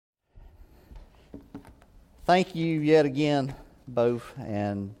Thank you yet again, both,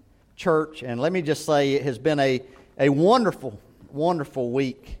 and church. And let me just say it has been a wonderful, wonderful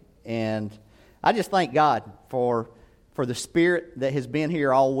week. And I just thank God for the spirit that has been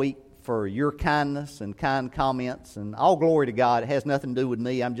here all week, for your kindness and kind comments. And all glory to God. It has nothing to do with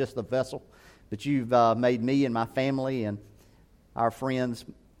me. I'm just the vessel. But you've made me and my family and our friends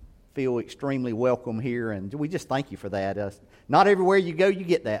feel extremely welcome here. And we just thank you for that. Not everywhere you go you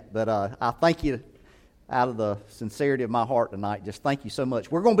get that. But I thank you out of the sincerity of my heart tonight. Just thank you so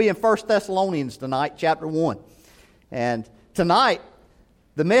much. We're going to be in 1 Thessalonians tonight, chapter 1. And tonight,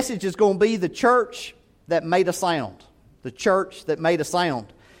 the message is going to be the church that made a sound. The church that made a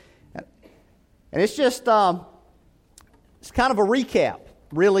sound. And it's just, it's kind of a recap,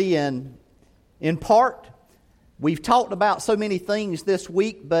 really, in part. We've talked about so many things this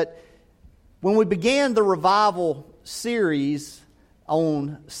week, but when we began the revival series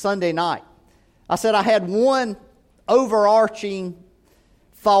on Sunday night, I said I had one overarching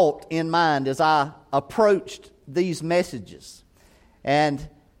thought in mind as I approached these messages. And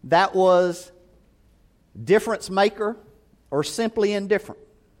that was difference maker or simply indifferent.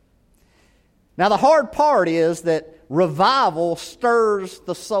 Now the hard part is that revival stirs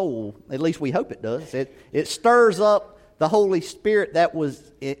the soul. At least we hope it does. It stirs up the Holy Spirit that was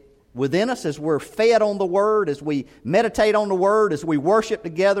within us as we're fed on the Word, as we meditate on the Word, as we worship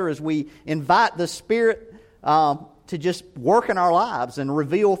together, as we invite the Spirit to just work in our lives and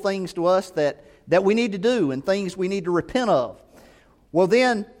reveal things to us that we need to do and things we need to repent of. Well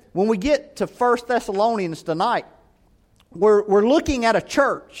then, when we get to 1 Thessalonians tonight, we're looking at a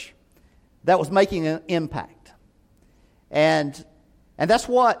church that was making an impact. And that's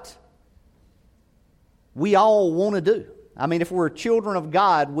what we all want to do. I mean, if we're children of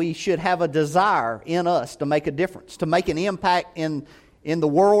God, we should have a desire in us to make a difference, to make an impact in the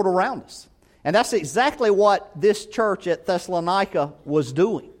world around us. And that's exactly what this church at Thessalonica was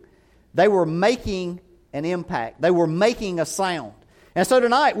doing. They were making an impact. They were making a sound. And so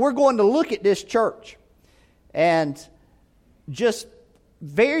tonight, we're going to look at this church and just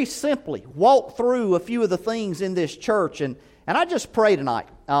very simply walk through a few of the things in this church. And I just pray tonight.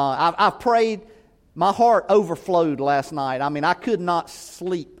 I've prayed. My heart overflowed last night. I mean, I could not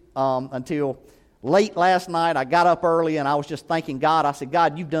sleep until late last night. I got up early and I was just thanking God. I said,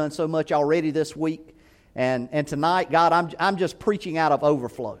 God, you've done so much already this week. And tonight, God, I'm just preaching out of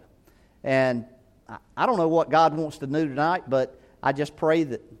overflow. And I don't know what God wants to do tonight, but I just pray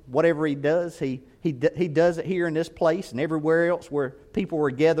that whatever He does, He does it here in this place and everywhere else where people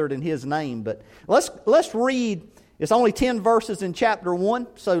were gathered in His name. But let's read. It's only 10 verses in chapter 1,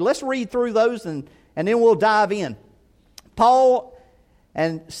 so let's read through those and then we'll dive in. Paul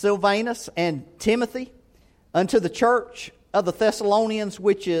and Silvanus and Timothy, unto the church of the Thessalonians,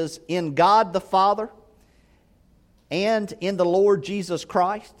 which is in God the Father and in the Lord Jesus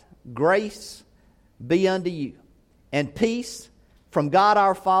Christ, grace be unto you, and peace from God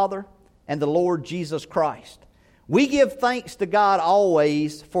our Father and the Lord Jesus Christ. We give thanks to God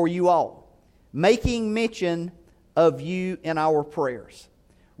always for you all, making mention of you in our prayers,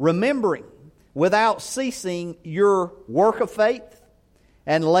 remembering without ceasing your work of faith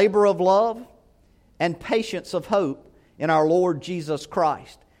and labor of love and patience of hope in our Lord Jesus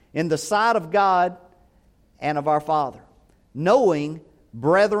Christ, in the sight of God and of our Father, knowing,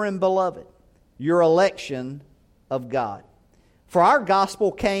 brethren beloved, your election of God. For our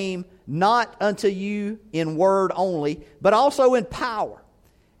gospel came not unto you in word only, but also in power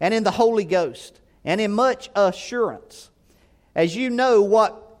and in the Holy Ghost and in much assurance, as you know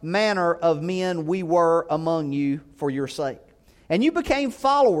what manner of men we were among you for your sake. And you became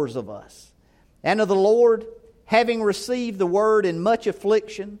followers of us and of the Lord, having received the word in much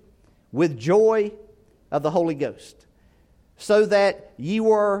affliction with joy of the Holy Ghost, so that ye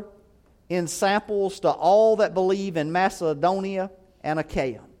were in samples to all that believe in Macedonia and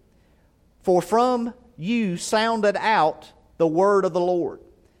Achaia. For from you sounded out the word of the Lord,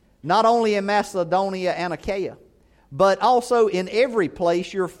 not only in Macedonia and Achaia, but also in every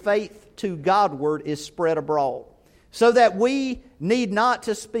place your faith to Godward is spread abroad, so that we need not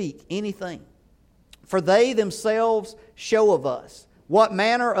to speak anything. For they themselves show of us what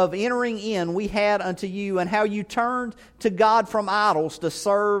manner of entering in we had unto you, and how you turned to God from idols to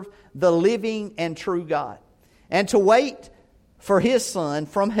serve the living and true God, and to wait for His Son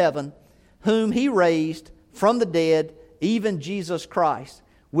from heaven, whom He raised from the dead, even Jesus Christ,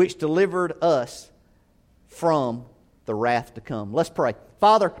 which delivered us from the wrath to come. Let's pray.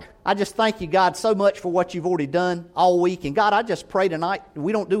 Father, I just thank you, God, so much for what you've already done all week. And God, I just pray tonight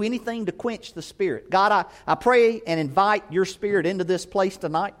we don't do anything to quench the Spirit. God, I pray and invite your Spirit into this place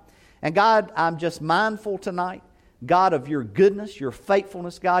tonight. And God, I'm just mindful tonight, God, of your goodness, your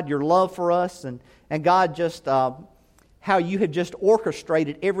faithfulness, God, your love for us, and God, just how you had just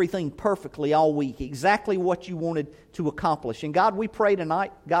orchestrated everything perfectly all week, exactly what you wanted to accomplish. And God, we pray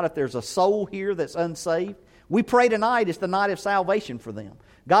tonight, God, if there's a soul here that's unsaved, we pray tonight is the night of salvation for them.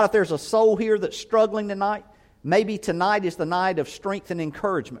 God, if there's a soul here that's struggling tonight, maybe tonight is the night of strength and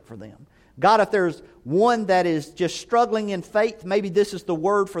encouragement for them. God, if there's one that is just struggling in faith, maybe this is the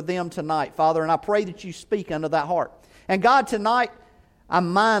word for them tonight, Father, and I pray that you speak unto that heart. And God, tonight,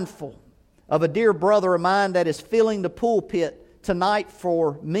 I'm mindful of a dear brother of mine that is filling the pulpit tonight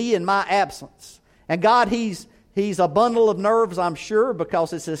for me in my absence. And God, he's a bundle of nerves, I'm sure,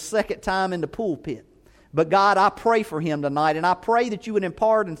 because it's his second time in the pulpit. But God, I pray for him tonight, and I pray that you would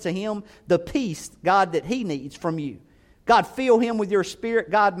impart unto him the peace, God, that he needs from you. God, fill him with your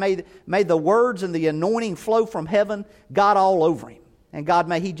Spirit. God, may the words and the anointing flow from heaven, God, all over him. And God,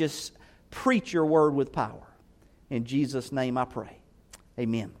 may he just preach your word with power. In Jesus' name I pray.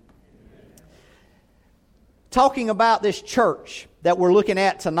 Amen. Talking about this church that we're looking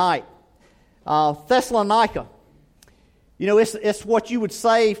at tonight, Thessalonica. You know, it's what you would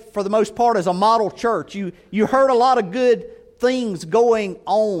say for the most part as a model church. You heard a lot of good things going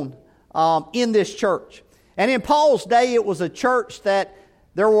on in this church. And in Paul's day, it was a church that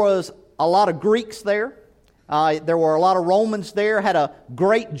there was a lot of Greeks there. There were a lot of Romans there, had a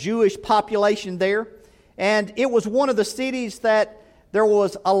great Jewish population there. And it was one of the cities that there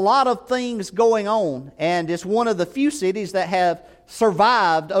was a lot of things going on, and it's one of the few cities that have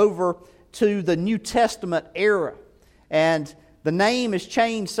survived over to the New Testament era. And the name has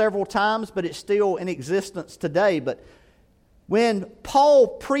changed several times, but it's still in existence today. But when Paul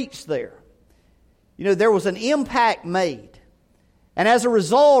preached there, you know, there was an impact made. And as a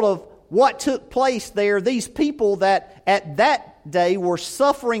result of what took place there, these people that at that day were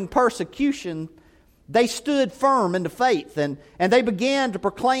suffering persecution, they stood firm in the faith, and they began to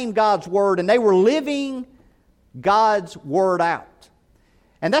proclaim God's Word, and they were living God's Word out.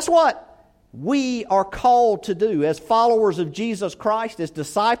 And that's what we are called to do as followers of Jesus Christ, as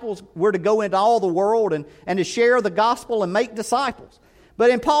disciples. We're to go into all the world and to share the gospel and make disciples. But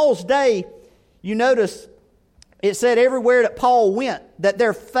in Paul's day, you notice it said everywhere that Paul went that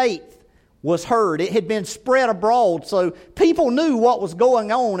their faith was heard. It had been spread abroad, so people knew what was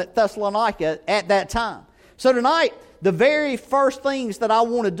going on at Thessalonica at that time. So tonight, the very first things that I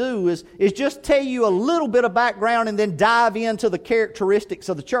want to do is just tell you a little bit of background and then dive into the characteristics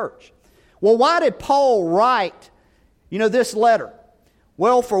of the church. Well, why did Paul write, this letter?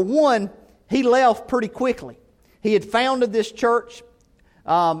 Well, for one, he left pretty quickly. He had founded this church,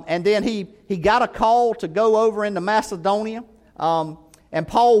 and then he got a call to go over into Macedonia, and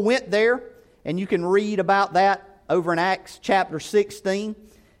Paul went there. And you can read about that over in Acts chapter 16.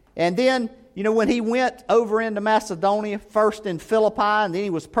 And then, when he went over into Macedonia, first in Philippi, and then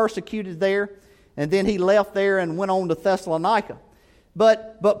he was persecuted there. And then he left there and went on to Thessalonica.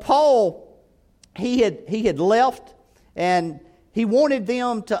 But Paul, he had left, and he wanted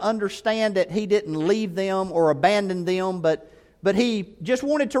them to understand that he didn't leave them or abandon them, but he just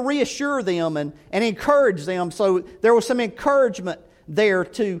wanted to reassure them and encourage them. So there was some encouragement there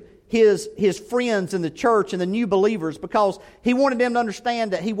to his friends in the church and the new believers, because he wanted them to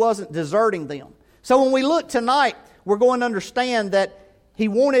understand that he wasn't deserting them. So when we look tonight, we're going to understand that he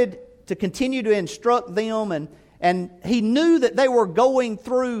wanted to continue to instruct them, and he knew that they were going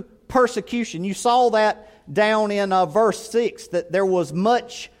through persecution. You saw that down in verse 6, that there was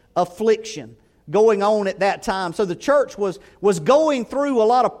much affliction going on at that time. So the church was going through a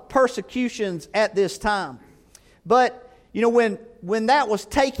lot of persecutions at this time. But when that was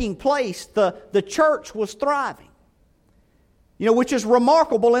taking place, the church was thriving. Which is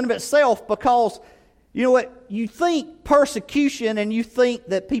remarkable in of itself, because, you think persecution and you think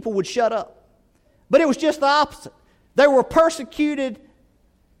that people would shut up. But it was just the opposite. They were persecuted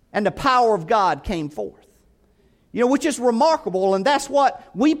and the power of God came forth. Which is remarkable, and that's what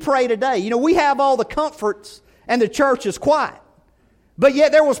we pray today. We have all the comforts and the church is quiet. But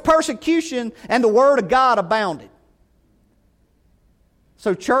yet there was persecution and the Word of God abounded.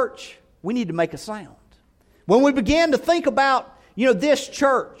 So church, we need to make a sound. When we begin to think about, this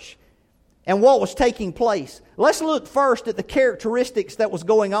church and what was taking place, let's look first at the characteristics that was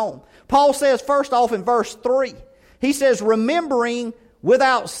going on. Paul says first off in verse 3, he says, remembering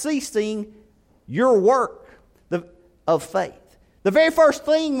without ceasing your work of faith. The very first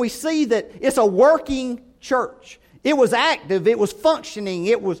thing we see that it's a working church. It was active, it was functioning,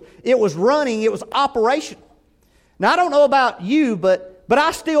 it was running, it was operational. Now I don't know about you, but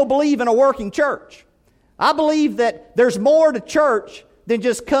I still believe in a working church. I believe that there's more to church than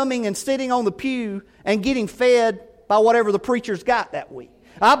just coming and sitting on the pew and getting fed by whatever the preacher's got that week.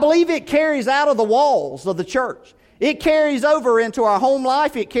 I believe it carries out of the walls of the church. It carries over into our home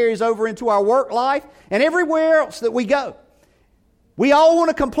life. It carries over into our work life and everywhere else that we go. We all want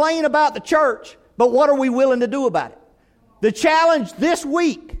to complain about the church, but what are we willing to do about it? The challenge this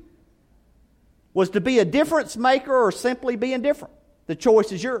week was to be a difference maker or simply be indifferent. The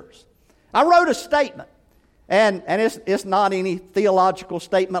choice is yours. I wrote a statement, and it's not any theological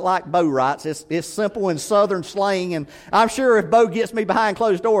statement like Bo writes. It's simple in Southern slang, and I'm sure if Bo gets me behind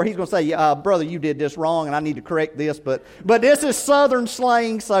closed door, he's going to say, brother, you did this wrong, and I need to correct this. But this is Southern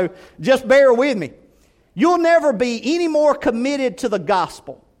slang, so just bear with me. You'll never be any more committed to the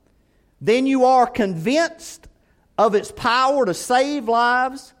gospel than you are convinced of its power to save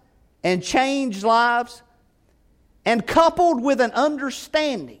lives and change lives, and coupled with an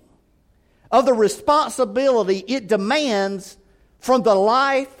understanding of the responsibility it demands from the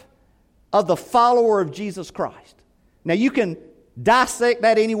life of the follower of Jesus Christ. Now you can dissect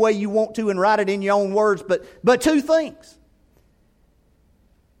that any way you want to and write it in your own words, but two things.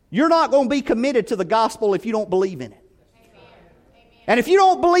 You're not going to be committed to the gospel if you don't believe in it. And if you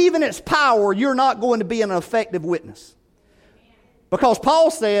don't believe in its power, you're not going to be an effective witness. Because Paul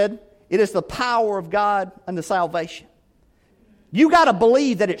said, it is the power of God unto salvation. You got to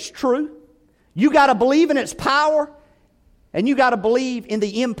believe that it's true. You got to believe in its power. And you got to believe in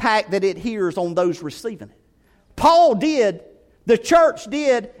the impact that it hears on those receiving it. Paul did, the church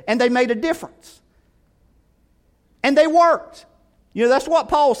did, and they made a difference. And they worked. You know, that's what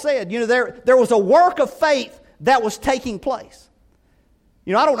Paul said. You know, there was a work of faith that was taking place.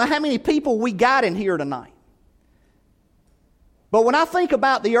 You know, I don't know how many people we got in here tonight. But when I think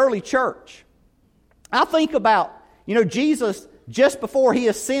about the early church, I think about, you know, Jesus just before he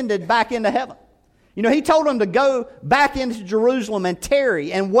ascended back into heaven. You know, he told them to go back into Jerusalem and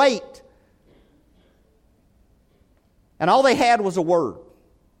tarry and wait. And all they had was a word.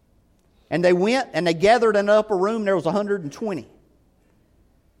 And they went and they gathered in an upper room. There was 120.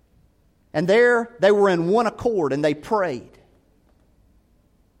 And there they were in one accord and they prayed.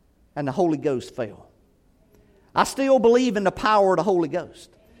 And the Holy Ghost fell. I still believe in the power of the Holy Ghost.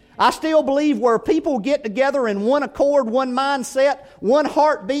 I still believe where people get together in one accord, one mindset, one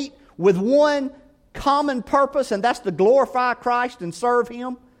heartbeat, with one common purpose, and that's to glorify Christ and serve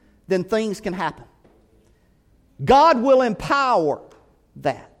Him, then things can happen. God will empower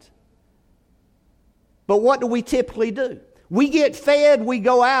that. But what do we typically do? We get fed, we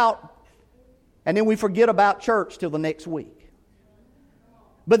go out, and then we forget about church till the next week.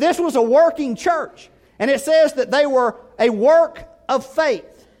 But this was a working church. And it says that they were a work of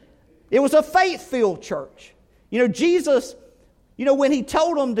faith. It was a faith-filled church. You know, Jesus, you know, when He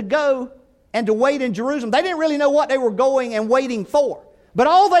told them to go and to wait in Jerusalem, they didn't really know what they were going and waiting for. But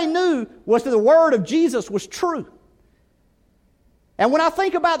all they knew was that the word of Jesus was true. And when I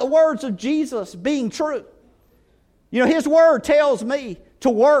think about the words of Jesus being true, you know, His word tells me to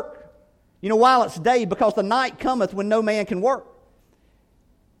work, you know, while it's day, because the night cometh when no man can work.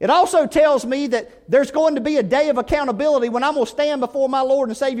 It also tells me that there's going to be a day of accountability when I'm going to stand before my Lord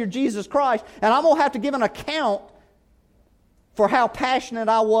and Savior Jesus Christ, and I'm going to have to give an account for how passionate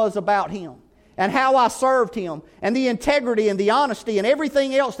I was about Him and how I served Him and the integrity and the honesty and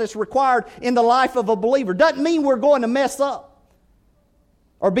everything else that's required in the life of a believer. Doesn't mean we're going to mess up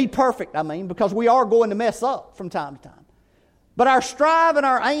or be perfect, because we are going to mess up from time to time. But our strive and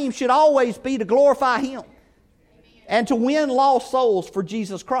our aim should always be to glorify Him and to win lost souls for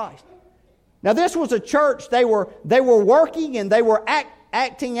Jesus Christ. Now this was a church, they were working and they were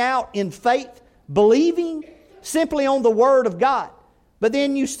acting out in faith, believing simply on the Word of God. But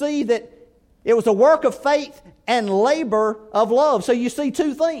then you see that it was a work of faith and labor of love. So you see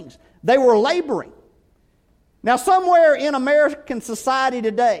two things. They were laboring. Now somewhere in American society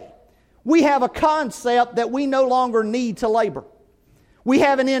today, we have a concept that we no longer need to labor. We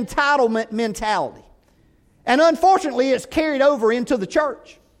have an entitlement mentality. And unfortunately, it's carried over into the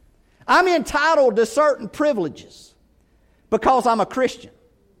church. I'm entitled to certain privileges because I'm a Christian.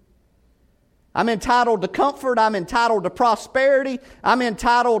 I'm entitled to comfort. I'm entitled to prosperity. I'm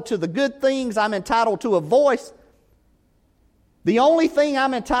entitled to the good things. I'm entitled to a voice. The only thing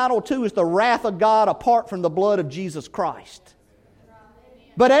I'm entitled to is the wrath of God apart from the blood of Jesus Christ.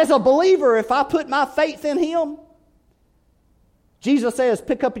 But as a believer, if I put my faith in Him, Jesus says,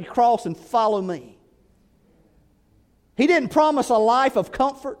 pick up your cross and follow me. He didn't promise a life of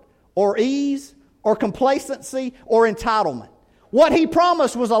comfort or ease or complacency or entitlement. What He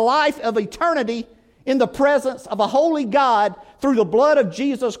promised was a life of eternity in the presence of a holy God through the blood of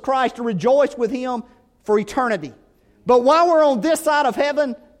Jesus Christ, to rejoice with Him for eternity. But while we're on this side of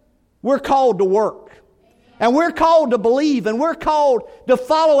heaven, we're called to work. And we're called to believe, and we're called to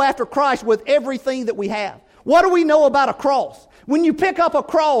follow after Christ with everything that we have. What do we know about a cross? When you pick up a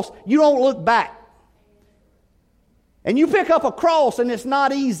cross, you don't look back. And you pick up a cross and it's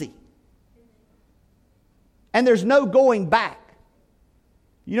not easy. And there's no going back.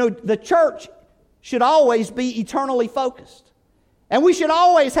 You know, the church should always be eternally focused. And we should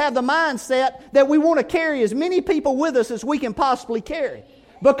always have the mindset that we want to carry as many people with us as we can possibly carry.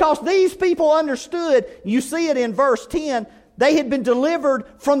 Because these people understood, you see it in verse 10, they had been delivered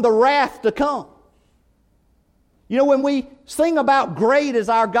from the wrath to come. You know, when we sing about great is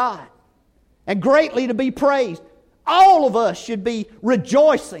our God and greatly to be praised, all of us should be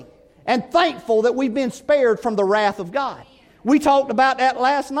rejoicing and thankful that we've been spared from the wrath of God. We talked about that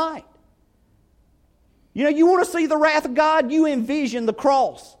last night. You know, you want to see the wrath of God, you envision the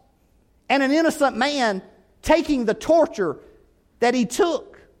cross and an innocent man taking the torture that he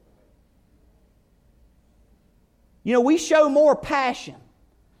took. You know, we show more passion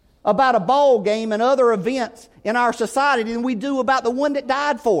about a ball game and other events in our society than we do about the one that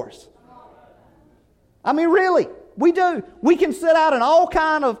died for us. I mean, really, we do. We can sit out in all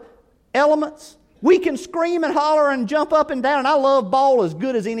kind of elements. We can scream and holler and jump up and down, and I love ball as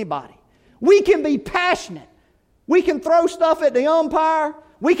good as anybody. We can be passionate. We can throw stuff at the umpire.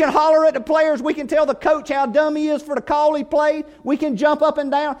 We can holler at the players. We can tell the coach how dumb he is for the call he played. We can jump up and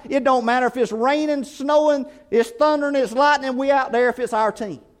down. It don't matter if it's raining, snowing, it's thundering, it's lightning. We out there if it's our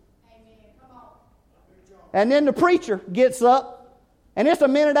team. And then the preacher gets up, and it's a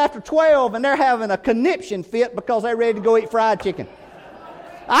minute after 12, and they're having a conniption fit because they're ready to go eat fried chicken.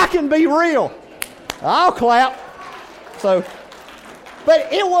 I can be real. I'll clap.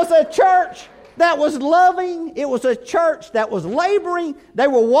 But it was a church that was loving. It was a church that was laboring. They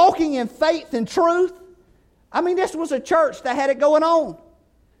were walking in faith and truth. I mean, this was a church that had it going on.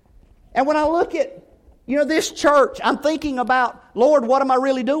 And when I look at, you know, this church, I'm thinking about, Lord, what am I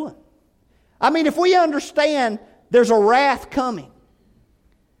really doing? I mean, if we understand there's a wrath coming,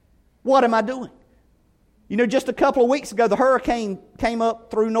 what am I doing? You know, just a couple of weeks ago, the hurricane came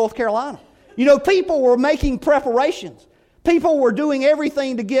up through North Carolina. You know, people were making preparations. People were doing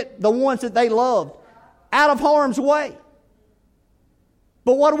everything to get the ones that they loved out of harm's way.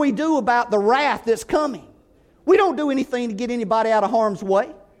 But what do we do about the wrath that's coming? We don't do anything to get anybody out of harm's way.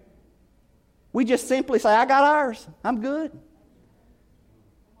 We just simply say, I got ours. I'm good.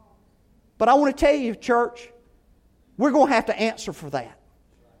 But I want to tell you, church, we're going to have to answer for that.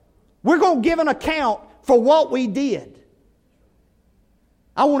 We're going to give an account for what we did.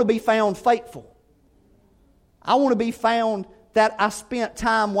 I want to be found faithful. I want to be found that I spent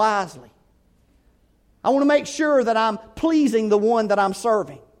time wisely. I want to make sure that I'm pleasing the one that I'm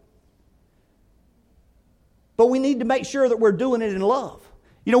serving. But we need to make sure that we're doing it in love.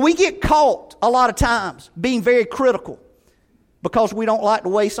 You know, we get caught a lot of times being very critical because we don't like the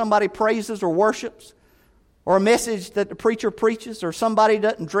way somebody praises or worships, or a message that the preacher preaches, or somebody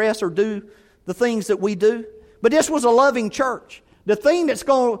doesn't dress or do the things that we do. But this was a loving church. The thing that's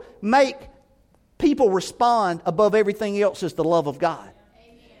going to make people respond above everything else is the love of God.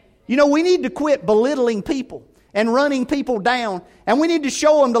 Amen. You know, we need to quit belittling people and running people down, and we need to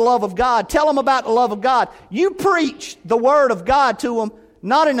show them the love of God. Tell them about the love of God. You preach the Word of God to them,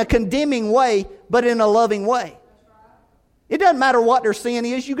 not in a condemning way, but in a loving way. It doesn't matter what their sin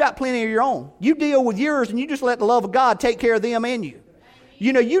is. You got plenty of your own. You deal with yours, and you just let the love of God take care of them and you.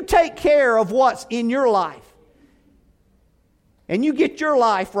 You know, you take care of what's in your life. And you get your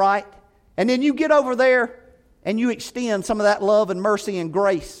life right. And then you get over there and you extend some of that love and mercy and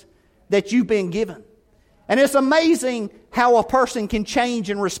grace that you've been given. And it's amazing how a person can change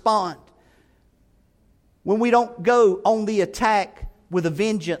and respond when we don't go on the attack with a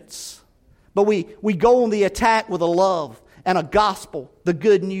vengeance, but we go on the attack with a love and a gospel, the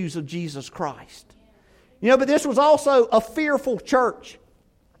good news of Jesus Christ. You know, but this was also a fearful church.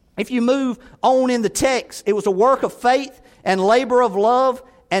 If you move on in the text, it was a work of faith and labor of love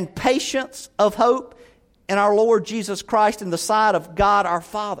and patience of hope in our Lord Jesus Christ in the sight of God our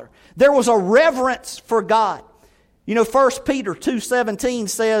Father. There was a reverence for God. You know, 1 Peter 2:17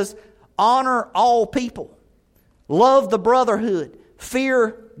 says, honor all people, love the brotherhood,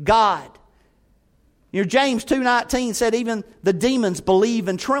 fear God. You know, James 2:19 said even the demons believe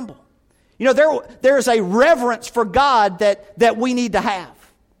and tremble. You know, there's a reverence for God that we need to have.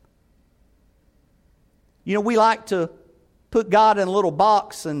 You know, we like to put God in a little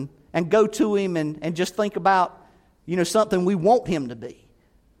box and go to Him and just think about, you know, something we want Him to be.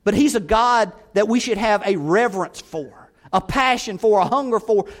 But He's a God that we should have a reverence for, a passion for, a hunger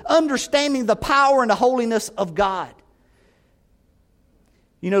for, understanding the power and the holiness of God.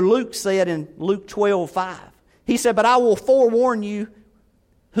 You know, Luke said in Luke 12:5, he said, "But I will forewarn you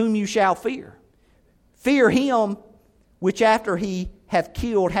whom you shall fear. Fear him which after he hath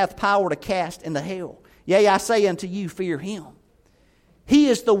killed hath power to cast into hell. Yea, I say unto you, fear him." He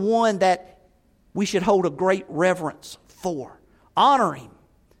is the one that we should hold a great reverence for. Honor him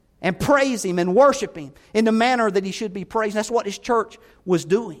and praise him and worship him in the manner that he should be praised. That's what his church was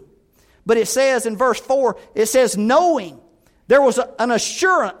doing. But it says in verse 4, it says, knowing, there was an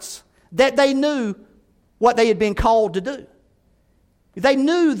assurance that they knew what they had been called to do. They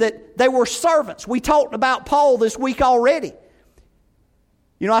knew that they were servants. We talked about Paul this week already.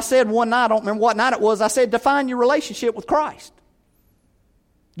 You know, I said one night, I don't remember what night it was, I said, define your relationship with Christ.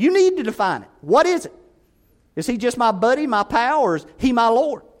 You need to define it. What is it? Is he just my buddy, my pal, or is he my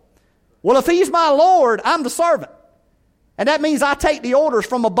Lord? Well, if he's my Lord, I'm the servant. And that means I take the orders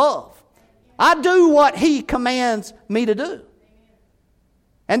from above. I do what he commands me to do.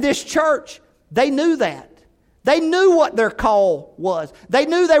 And this church, they knew that. They knew what their call was. They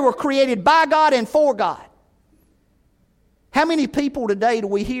knew they were created by God and for God. How many people today do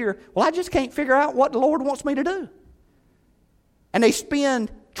we hear, well, I just can't figure out what the Lord wants me to do? And they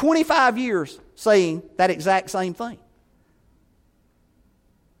spend 25 years saying that exact same thing.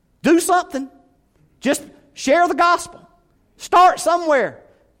 Do something. Just share the gospel. Start somewhere.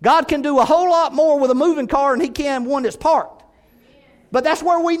 God can do a whole lot more with a moving car than he can one that's parked. But that's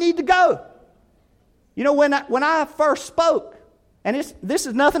where we need to go. You know, when I first spoke, and this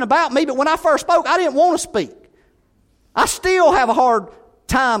is nothing about me, but when I first spoke, I didn't want to speak. I still have a hard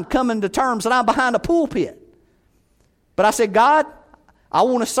time coming to terms that I'm behind a pulpit. But I said, God, I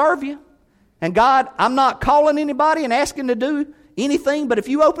want to serve you. And God, I'm not calling anybody and asking to do anything, but if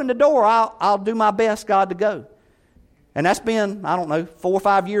you open the door, I'll do my best, God, to go. And that's been, 4 or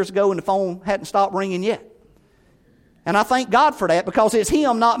 5 years ago, and the phone hadn't stopped ringing yet. And I thank God for that, because it's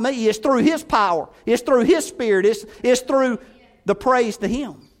him, not me. It's through his power. It's through his spirit. It's through the praise to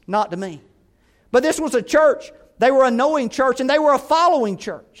him, not to me. But this was a church. They were a knowing church, and they were a following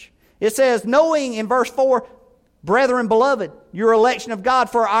church. It says, knowing in verse 4, brethren, beloved, your election of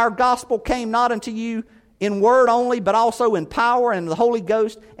God, for our gospel came not unto you in word only, but also in power and in the Holy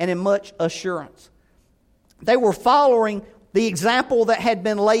Ghost and in much assurance. They were following the example that had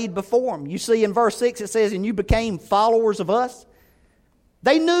been laid before them. You see in verse 6 it says, and you became followers of us.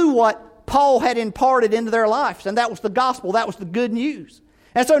 They knew what Paul had imparted into their lives, and that was the gospel. That was the good news.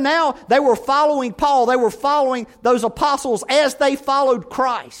 And so now they were following Paul. They were following those apostles as they followed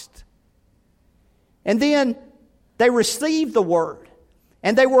Christ. And then they received the word.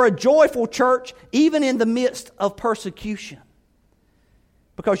 And they were a joyful church even in the midst of persecution.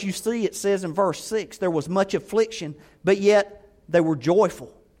 Because you see, it says in verse 6, there was much affliction, but yet they were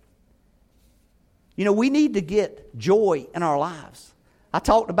joyful. You know, we need to get joy in our lives. I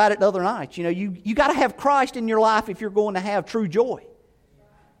talked about it the other night. You know, you got to have Christ in your life if you're going to have true joy.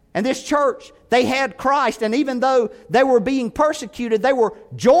 And this church, they had Christ, and even though they were being persecuted, they were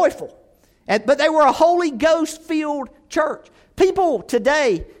joyful. But they were a Holy Ghost-filled church. People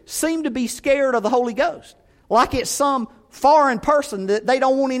today seem to be scared of the Holy Ghost, like it's some foreign person that they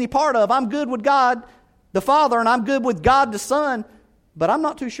don't want any part of. I'm good with God the Father, and I'm good with God the Son, but I'm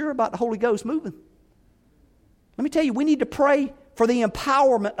not too sure about the Holy Ghost moving. Let me tell you, we need to pray for the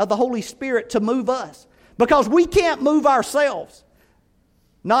empowerment of the Holy Spirit to move us, because we can't move ourselves,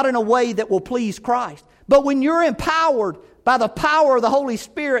 not in a way that will please Christ. But when you're empowered by the power of the Holy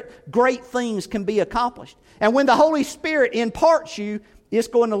Spirit, great things can be accomplished. And when the Holy Spirit imparts you, it's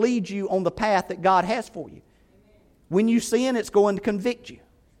going to lead you on the path that God has for you. When you sin, it's going to convict you.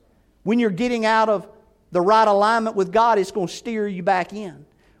 When you're getting out of the right alignment with God, it's going to steer you back in.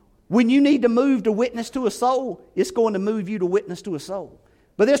 When you need to move to witness to a soul, it's going to move you to witness to a soul.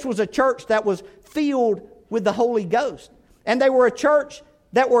 But this was a church that was filled with the Holy Ghost. And they were a church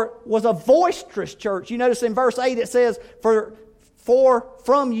that was a boisterous church. You notice in verse 8 it says, For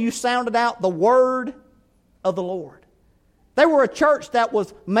from you sounded out the word of the Lord. They were a church that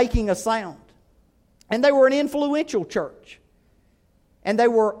was making a sound. And they were an influential church. And they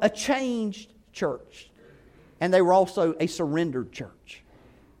were a changed church. And they were also a surrendered church.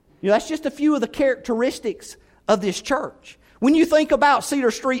 You know, that's just a few of the characteristics of this church. When you think about Cedar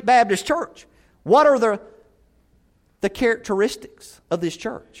Street Baptist Church, what are the characteristics of this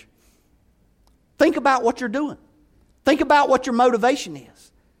church? Think about what you're doing. Think about what your motivation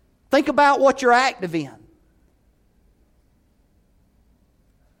is. Think about what you're active in.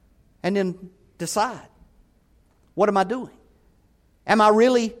 And then decide, what am I doing? Am I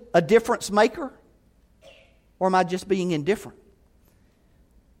really a difference maker? Or am I just being indifferent?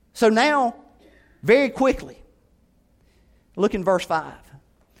 So now, very quickly, look in verse 5.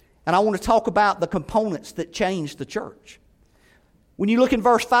 And I want to talk about the components that changed the church. When you look in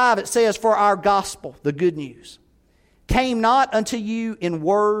verse 5, it says, "For our gospel," the good news, "came not unto you in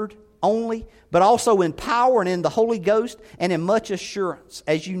word only, but also in power and in the Holy Ghost and in much assurance,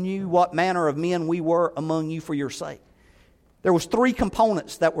 as you knew what manner of men we were among you for your sake." There was 3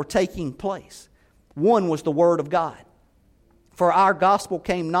 components that were taking place. One was the Word of God. "For our gospel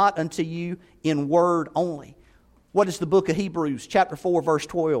came not unto you in word only." What does the book of Hebrews chapter 4 verse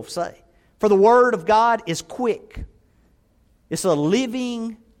 12 say? "For the Word of God is quick." It's a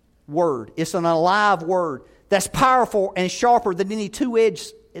living Word. It's an alive Word that's powerful and sharper than any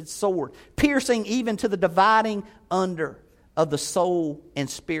two-edged sword, piercing even to the dividing under of the soul and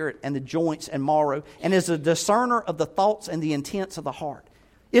spirit and the joints and marrow, and is a discerner of the thoughts and the intents of the heart.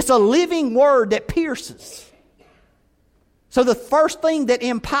 It's a living Word that pierces. So the first thing that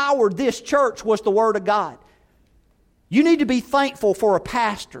empowered this church was the Word of God. You need to be thankful for a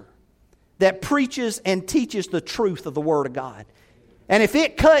pastor that preaches and teaches the truth of the Word of God. And if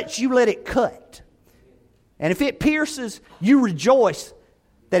it cuts, you let it cut. And if it pierces, you rejoice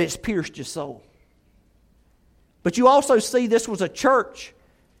that it's pierced your soul. But you also see this was a church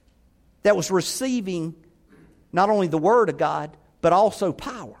that was receiving not only the Word of God, but also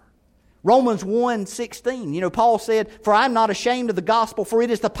power. Romans 1:16, Paul said, "For I am not ashamed of the gospel, for it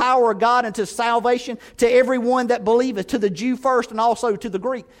is the power of God unto salvation to everyone that believeth, to the Jew first and also to the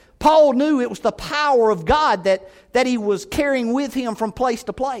Greek." Paul knew it was the power of God that he was carrying with him from place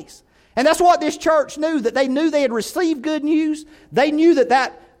to place. And that's what this church knew, that they knew they had received good news. They knew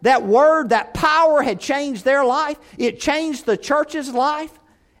that word, that power had changed their life. It changed the church's life.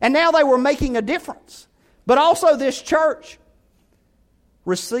 And now they were making a difference. But also this church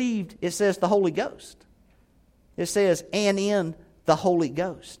received, it says, the Holy Ghost. It says, "and in the Holy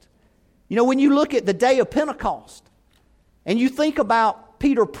Ghost." When you look at the day of Pentecost and you think about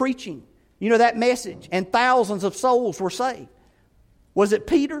Peter preaching, that message, and thousands of souls were saved. Was it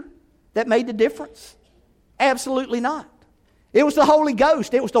Peter that made the difference? Absolutely not. It was the Holy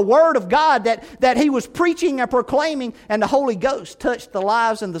Ghost. It was the Word of God that he was preaching and proclaiming, and the Holy Ghost touched the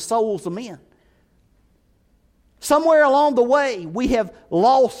lives and the souls of men. Somewhere along the way, we have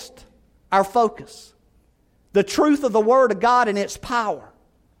lost our focus. The truth of the Word of God and its power.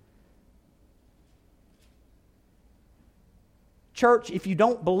 Church, if you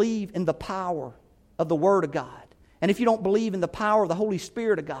don't believe in the power of the Word of God, and if you don't believe in the power of the Holy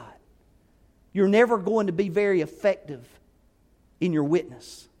Spirit of God, you're never going to be very effective in your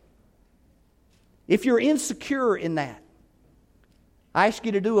witness. If you're insecure in that, I ask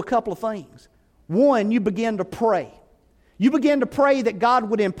you to do a couple of things. One, you begin to pray. You begin to pray that God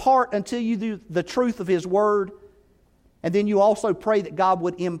would impart unto you the truth of His Word. And then you also pray that God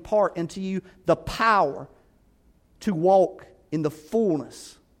would impart unto you the power to walk in the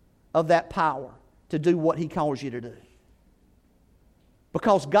fullness of that power to do what He calls you to do.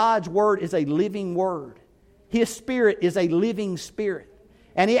 Because God's Word is a living Word. His Spirit is a living Spirit.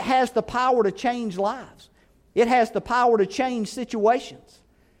 And it has the power to change lives. It has the power to change situations.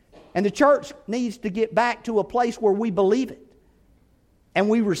 And the church needs to get back to a place where we believe it. And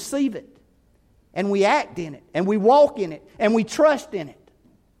we receive it. And we act in it. And we walk in it. And we trust in it.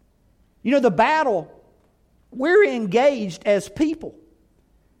 The battle, we're engaged as people.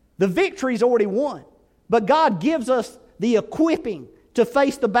 The victory's already won. But God gives us the equipping to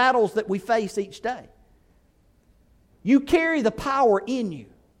face the battles that we face each day. You carry the power in you.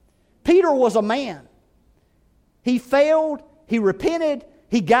 Peter was a man. He failed. He repented.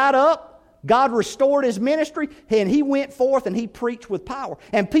 He got up. God restored his ministry. And he went forth and he preached with power.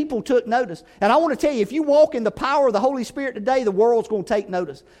 And people took notice. And I want to tell you, if you walk in the power of the Holy Spirit today, the world's going to take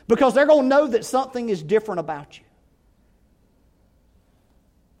notice. Because they're going to know that something is different about you.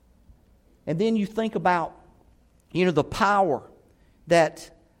 And then you think about, the power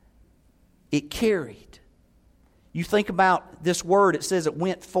that it carried. You think about this word, it says it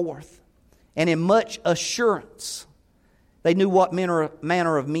went forth. And in much assurance, they knew what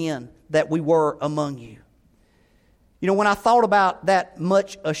manner of men that we were among you. When I thought about that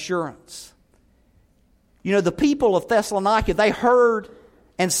much assurance, the people of Thessalonica, they heard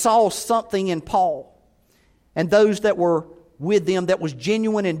and saw something in Paul and those that were with them that was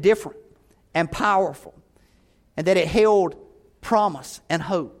genuine and different and powerful, and that it held promise and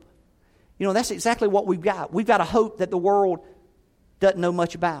hope. That's exactly what we've got. We've got a hope that the world doesn't know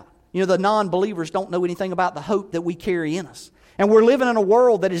much about. The non-believers don't know anything about the hope that we carry in us. And we're living in a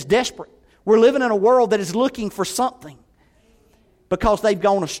world that is desperate. We're living in a world that is looking for something because they've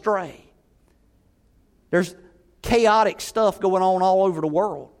gone astray. There's chaotic stuff going on all over the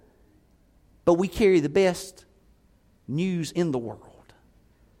world. But we carry the best news in the world.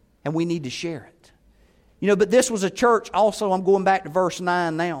 and we need to share it. But this was a church also, I'm going back to verse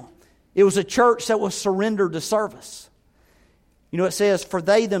 9 now. It was a church that was surrendered to service. It says, "For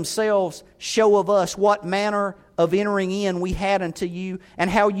they themselves show of us what manner of entering in we had unto you, and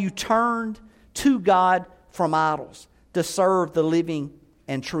how you turned to God from idols to serve the living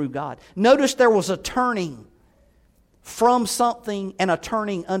and true God." Notice there was a turning from something and a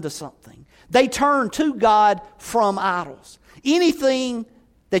turning unto something. They turned to God from idols. Anything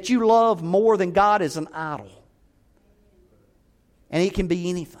that you love more than God is an idol. And it can be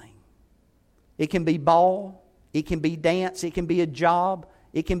anything. It can be ball. It can be dance. It can be a job.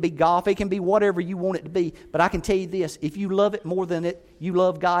 It can be golf. It can be whatever you want it to be. But I can tell you this, if you love it more than you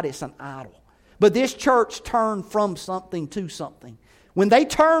love God, it's an idol. But this church turned from something to something. When they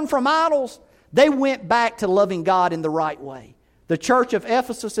turned from idols, they went back to loving God in the right way. The church of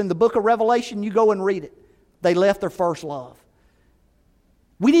Ephesus in the book of Revelation, you go and read it. They left their first love.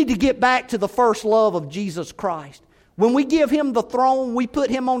 We need to get back to the first love of Jesus Christ. When we give Him the throne, we put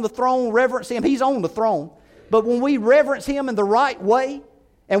Him on the throne, reverence Him. He's on the throne. But when we reverence Him in the right way,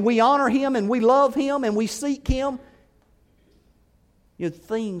 and we honor Him, and we love Him, and we seek Him,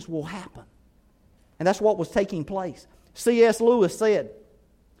 things will happen. And that's what was taking place. C.S. Lewis said,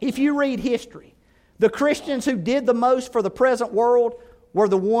 if you read history, the Christians who did the most for the present world were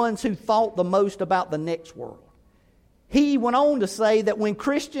the ones who thought the most about the next world. He went on to say that when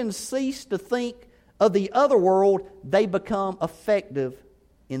Christians cease to think of the other world, they become effective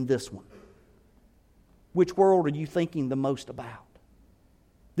in this one. Which world are you thinking the most about?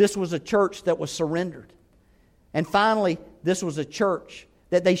 This was a church that was surrendered. And finally, this was a church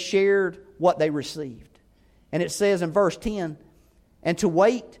that they shared what they received. And it says in verse 10, "And to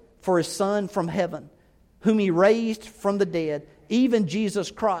wait for His Son from heaven, whom He raised from the dead, even Jesus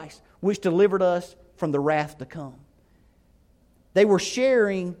Christ, which delivered us from the wrath to come." They were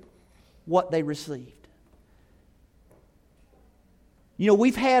sharing what they received.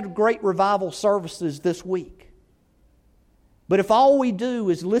 We've had great revival services this week. But if all we do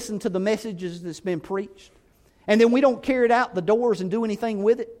is listen to the messages that's been preached, and then we don't carry it out the doors and do anything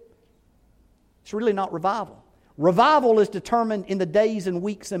with it, it's really not revival. Revival is determined in the days and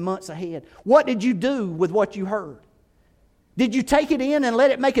weeks and months ahead. What did you do with what you heard? Did you take it in and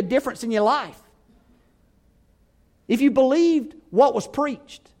let it make a difference in your life? If you believed what was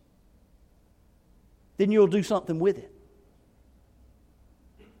preached, then you'll do something with it.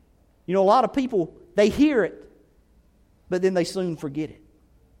 A lot of people, they hear it, but then they soon forget it.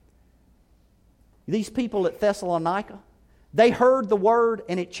 These people at Thessalonica, they heard the word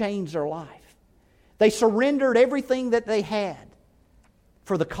and it changed their life. They surrendered everything that they had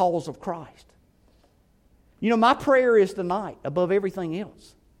for the cause of Christ. My prayer is tonight, above everything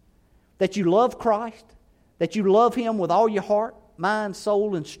else, that you love Christ, that you love Him with all your heart, mind,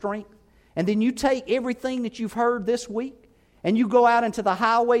 soul, and strength, and then you take everything that you've heard this week and you go out into the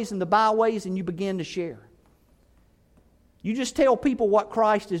highways and the byways and you begin to share. You just tell people what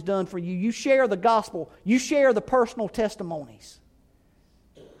Christ has done for you. You share the gospel. You share the personal testimonies.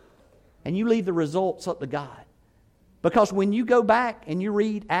 And you leave the results up to God. Because when you go back and you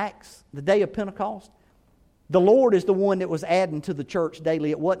read Acts, the day of Pentecost, the Lord is the one that was adding to the church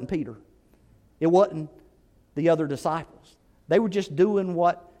daily. It wasn't Peter. It wasn't the other disciples. They were just doing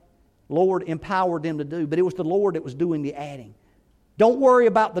what Lord empowered them to do. But it was the Lord that was doing the adding. Don't worry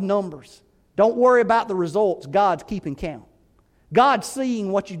about the numbers. Don't worry about the results. God's keeping count. God's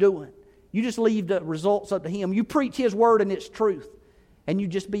seeing what you're doing. You just leave the results up to Him. You preach His word and its truth. And you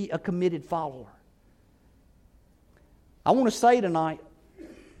just be a committed follower. I want to say tonight,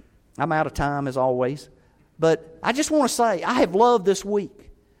 I'm out of time as always, but I just want to say, I have loved this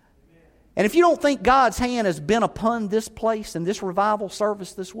week. And if you don't think God's hand has been upon this place and this revival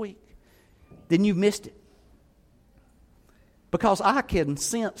service this week, then you've missed it. Because I can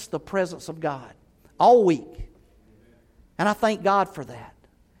sense the presence of God all week. And I thank God for that.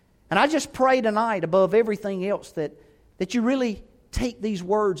 And I just pray tonight above everything else that you really take these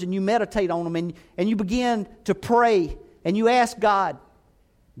words and you meditate on them and you begin to pray and you ask God,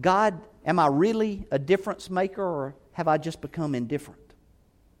 God, am I really a difference maker or have I just become indifferent?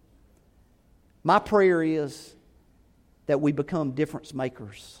 My prayer is that we become difference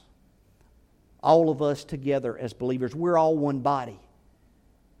makers. All of us together as believers. We're all one body.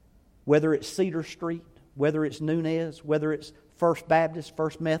 Whether it's Cedar Street, whether it's Nunez, whether it's First Baptist,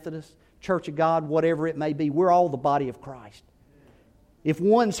 First Methodist, Church of God, whatever it may be, we're all the body of Christ. If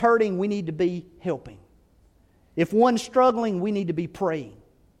one's hurting, we need to be helping. If one's struggling, we need to be praying.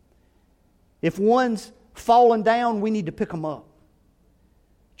 If one's falling down, we need to pick them up.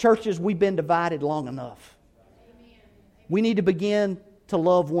 Churches, we've been divided long enough. We need to begin to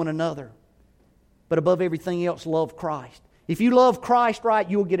love one another. But above everything else, love Christ. If you love Christ right,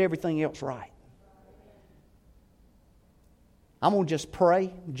 you'll get everything else right. I'm going to just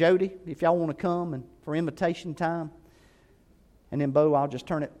pray. Jody, if y'all want to come and for invitation time. And then, Bo, I'll just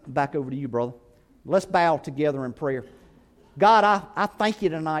turn it back over to you, brother. Let's bow together in prayer. God, I thank you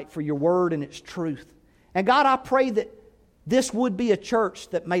tonight for your word and its truth. And God, I pray that this would be a church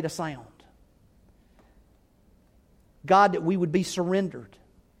that made a sound. God, that we would be surrendered.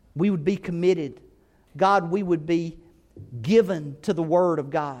 We would be committed. God, we would be given to the Word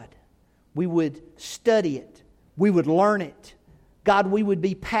of God. We would study it. We would learn it. God, we would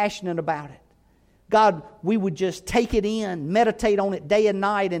be passionate about it. God, we would just take it in, meditate on it day and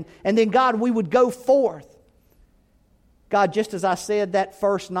night, and then, God, we would go forth. God, just as I said that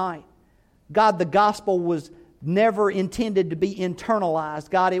first night, God, the gospel was never intended to be internalized.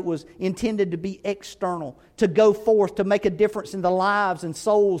 God, it was intended to be external, to go forth, to make a difference in the lives and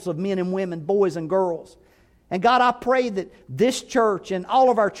souls of men and women, boys and girls. And God, I pray that this church and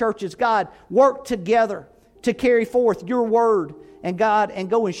all of our churches, God, work together to carry forth your word, and God, and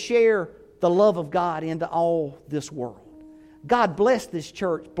go and share the love of God into all this world. God, bless this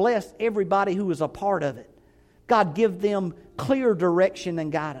church. Bless everybody who is a part of it. God, give them clear direction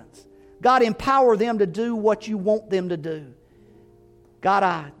and guidance. God, empower them to do what you want them to do. God,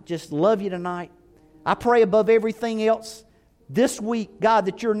 I just love you tonight. I pray above everything else this week, God,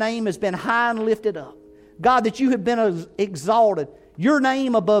 that your name has been high and lifted up. God, that you have been exalted. Your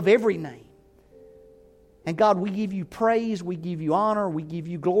name above every name. And God, we give you praise, we give you honor, we give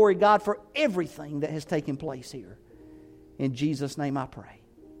you glory, God, for everything that has taken place here. In Jesus' name I pray.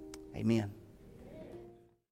 Amen.